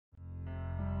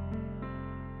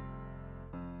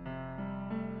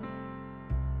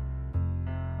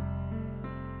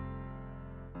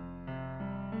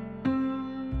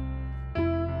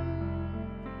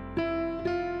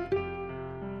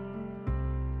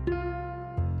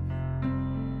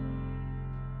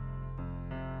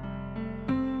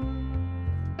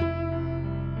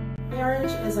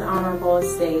is an honorable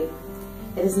estate.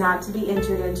 It is not to be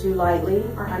entered into lightly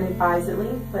or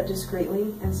unadvisedly, but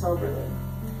discreetly and soberly.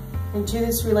 Into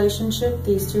this relationship,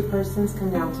 these two persons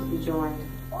come now to be joined.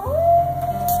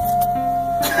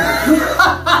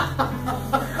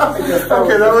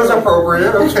 Okay, that was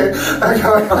appropriate. Okay.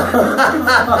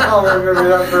 I'll remember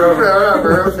that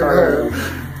forever.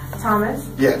 Thomas?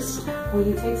 Yes. Will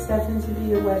you take Stefan to be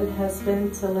your wedded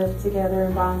husband, to live together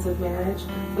in bonds of marriage?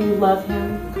 Will you love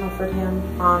him, comfort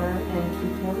him, honor, and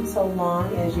keep him so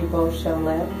long as you both shall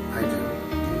live? I do.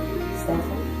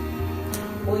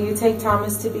 Stefan? Will you take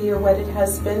Thomas to be your wedded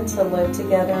husband, to live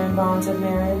together in bonds of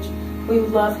marriage? Will you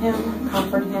love him,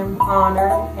 comfort him,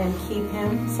 honor, and keep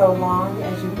him so long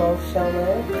as you both shall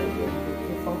live?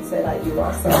 Your phone said I do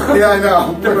also. Yeah, I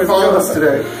know. They followed us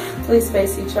today. Please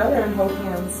face each other and hold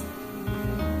hands.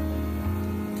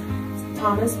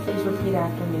 Thomas, please repeat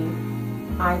after me.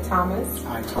 I, Thomas.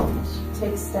 I, Thomas.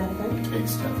 Take Stefan. Take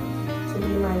Stefan. To be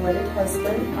my wedded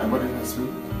husband. My wedded husband.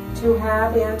 To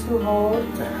have and to hold.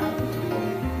 To have and to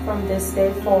hold. From this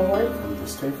day forward. From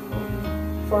this day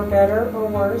forward. For better or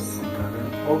worse. For better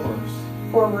or worse.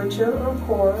 For richer or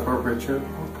poor. For richer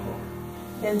or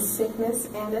poor. In sickness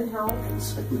and in health. In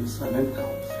sickness and in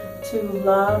health. To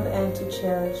love and to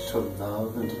cherish. To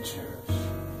love and to cherish.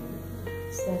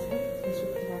 Stefan, please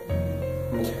repeat after me.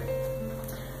 Okay.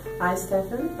 I,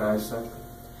 Stefan. I, Stefan.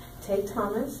 Take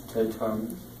Thomas. Take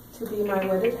Thomas. To be my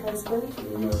wedded husband. To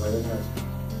be my wedded husband.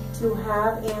 To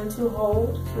have and to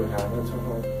hold. To have and to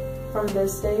hold. From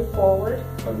this day forward.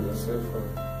 From this day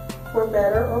forward. For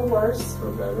better or worse.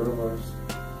 For better or worse.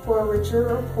 For richer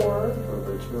or poor. For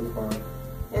richer or poor.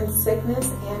 In sickness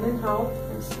and in health.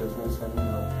 In sickness and in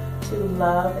health. To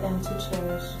love and to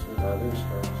cherish. To love and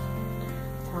cherish.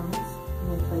 Thomas, you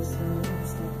may place your ring on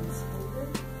Stefan's finger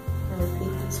and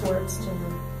repeat these words to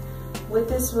him. With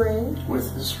this ring.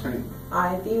 With this ring.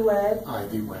 I thee wed. I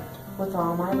thee wed. With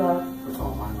all my love. With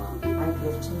all my love. I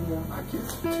give to you. I give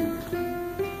to you.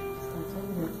 Stefan,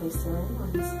 you may place the ring on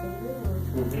his finger and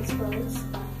repeat these words.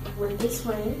 With this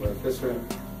ring. With this ring.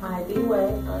 I thee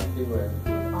wed. I thee wed.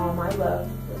 With all my love.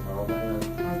 With all my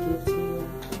love. I give to you.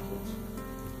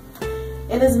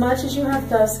 Inasmuch as you have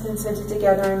thus consented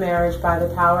together in marriage by the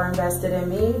power invested in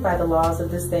me by the laws of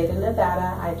the state of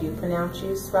Nevada, I do pronounce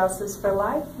you spouses for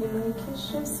life. You may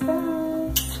kiss your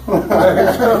spouse.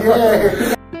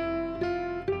 Yay!